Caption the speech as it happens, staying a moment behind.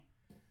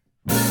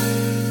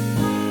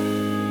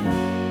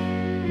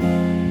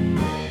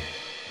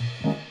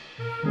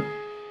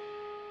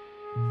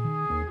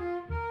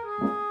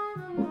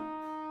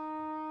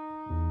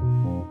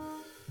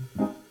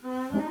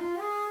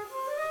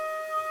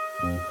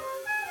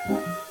Well,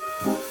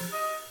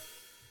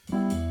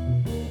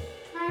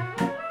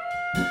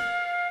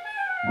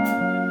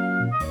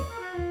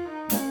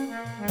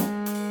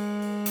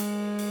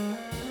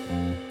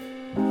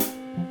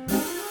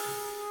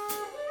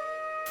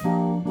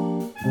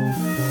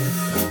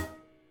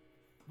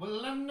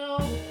 I know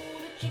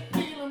that you're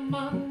feeling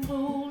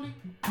unruly.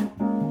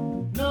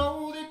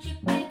 Know that you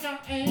think I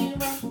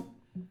ain't right.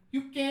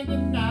 You can't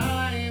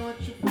deny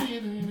what you're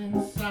feeling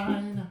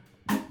inside.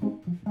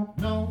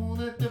 Know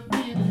that the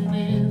feeling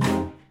is.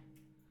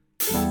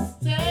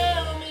 Just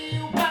tell me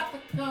you got to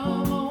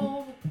come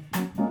over.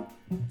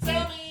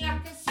 Tell me I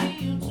can see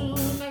you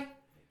tonight.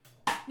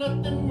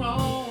 Nothing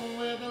wrong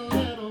with a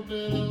little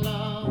bit of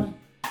love.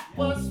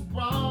 What's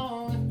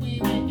wrong if we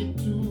make it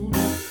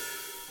tonight?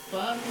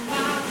 But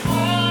my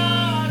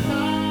heart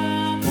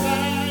comes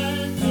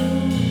back to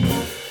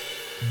you.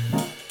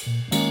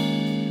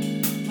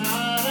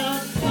 Not a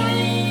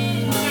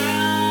thing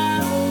I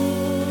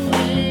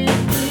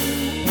wouldn't do.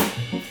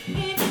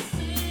 Can't you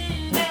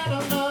see that I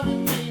love you,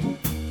 baby?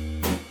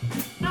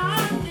 I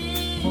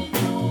need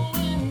you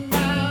in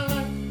my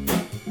life.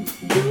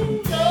 You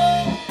know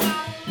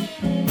I'm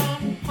living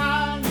on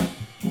fire.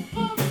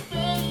 Oh,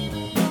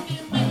 baby, you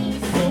can make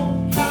it so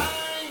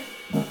kind.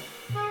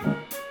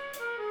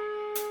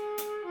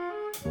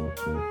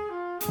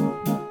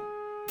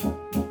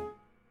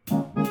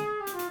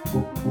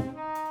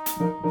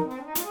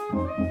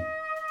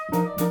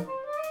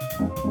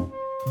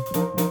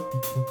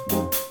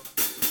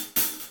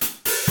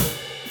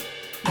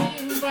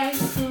 Being right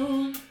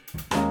through you.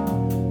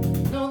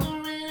 Know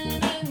there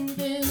ain't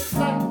anything in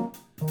sight.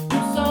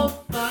 You're so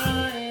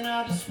fine,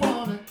 I just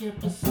wanna get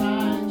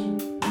beside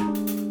you.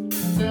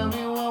 Tell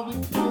me what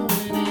we're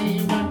doing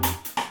ain't right.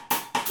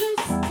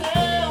 Just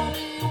tell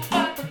me you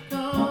got to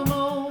come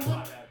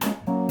over.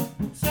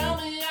 Tell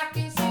me I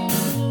can see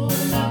you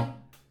tonight.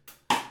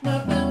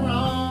 Nothing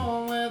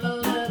wrong with a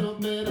little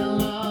bit of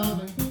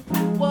loving.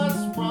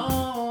 What's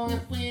wrong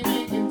if we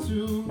make it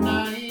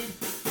tonight?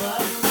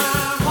 But my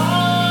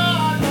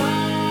heart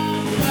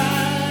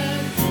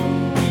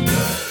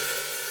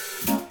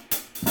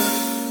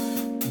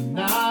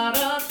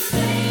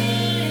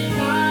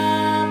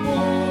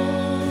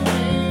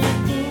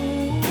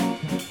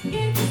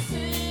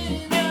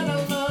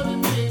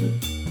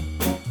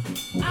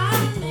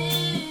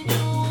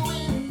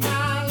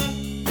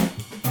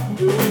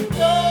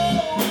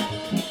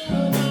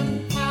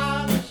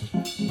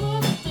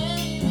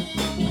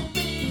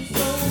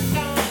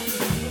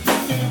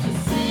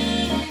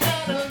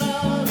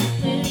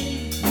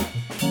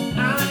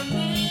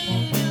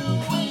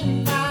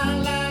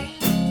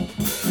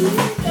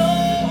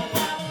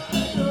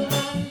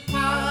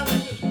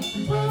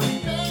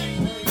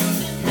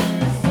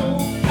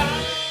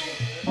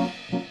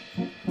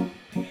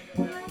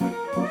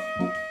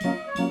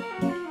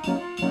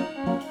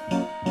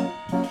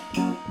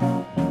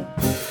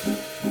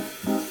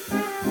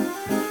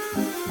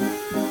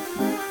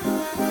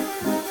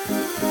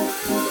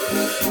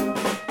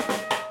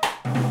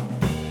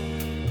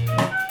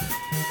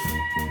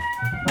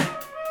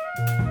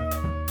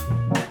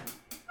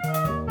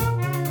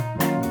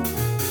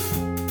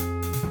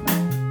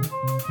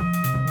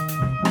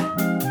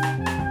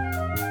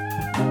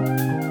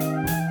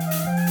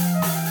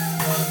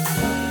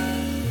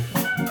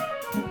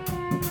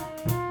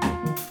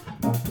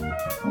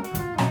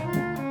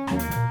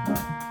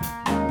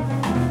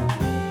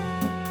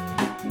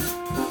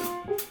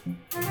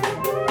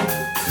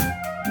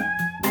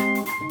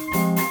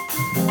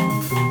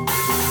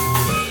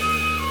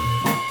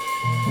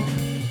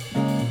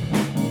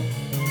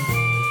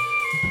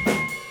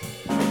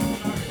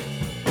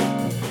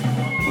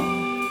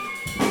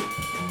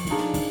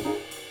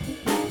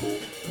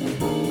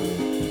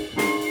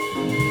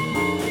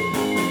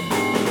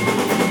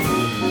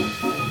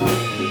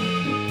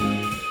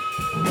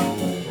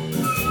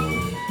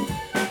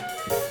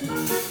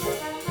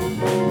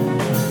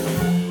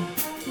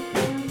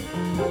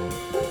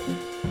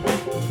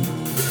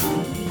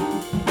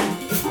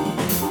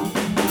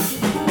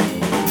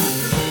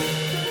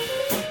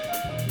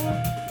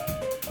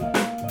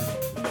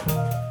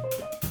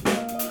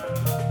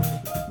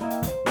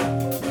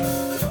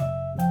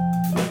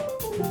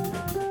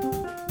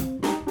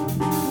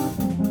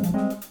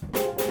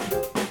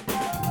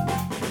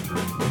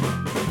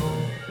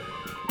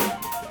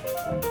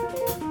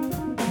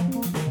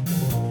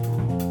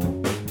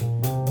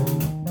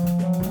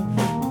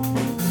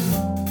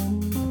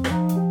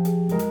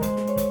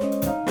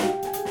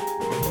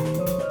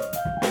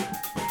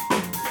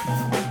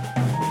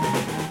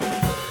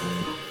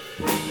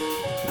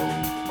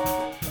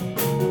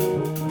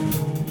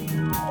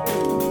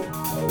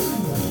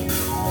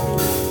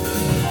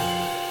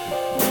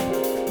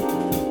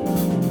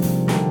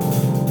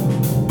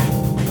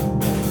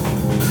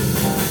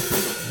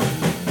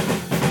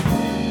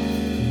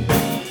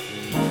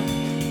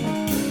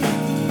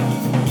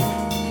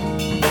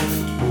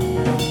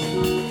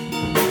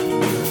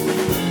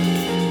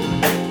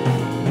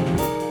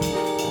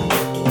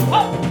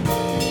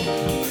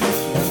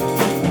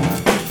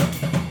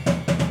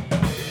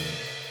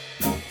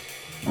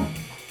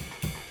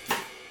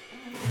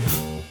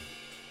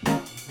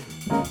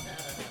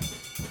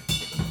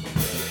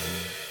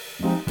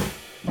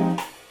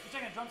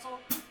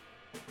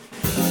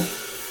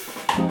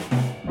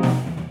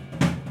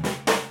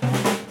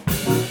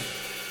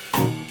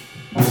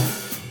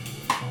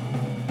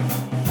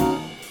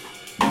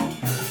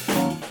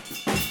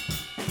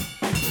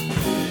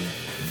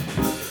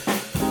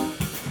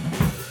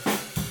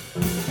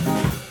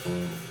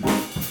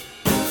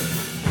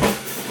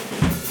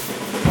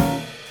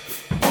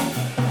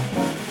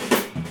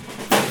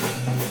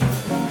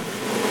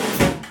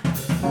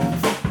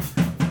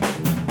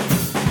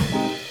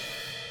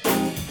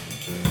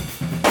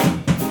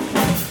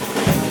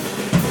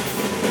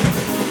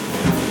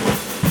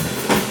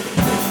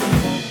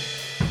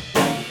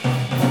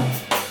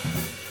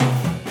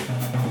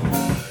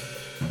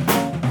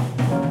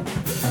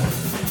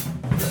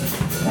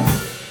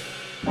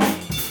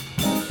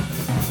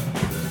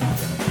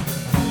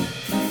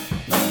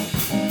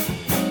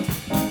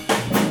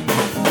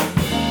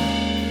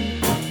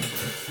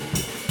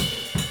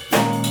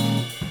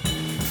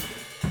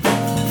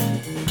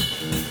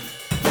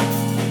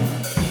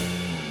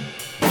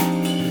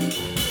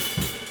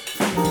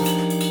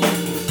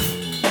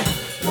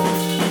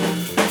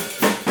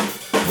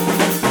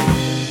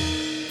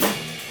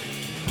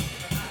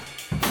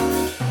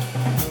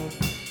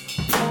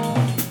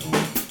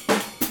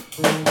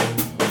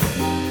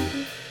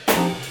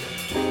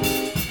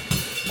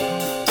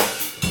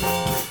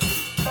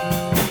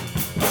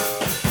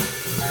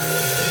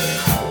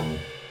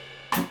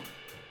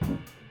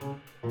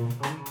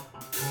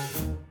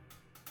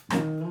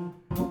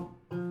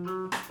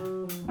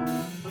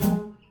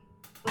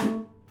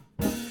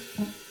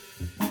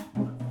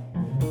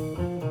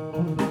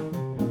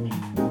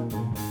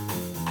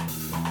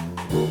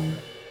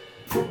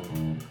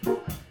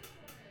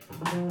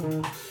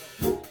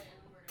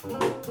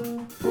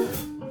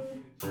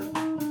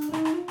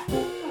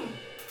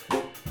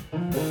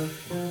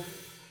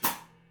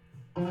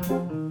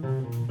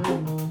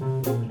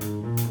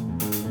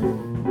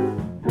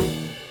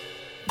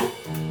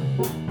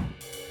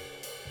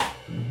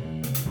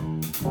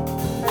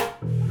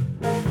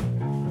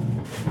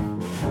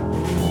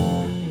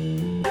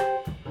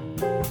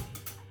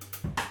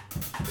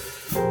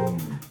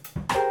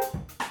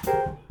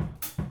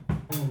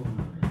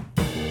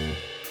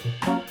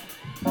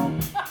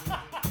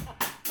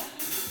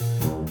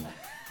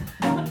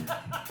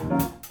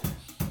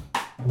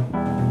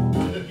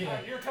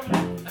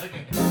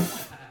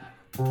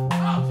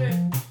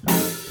bossy.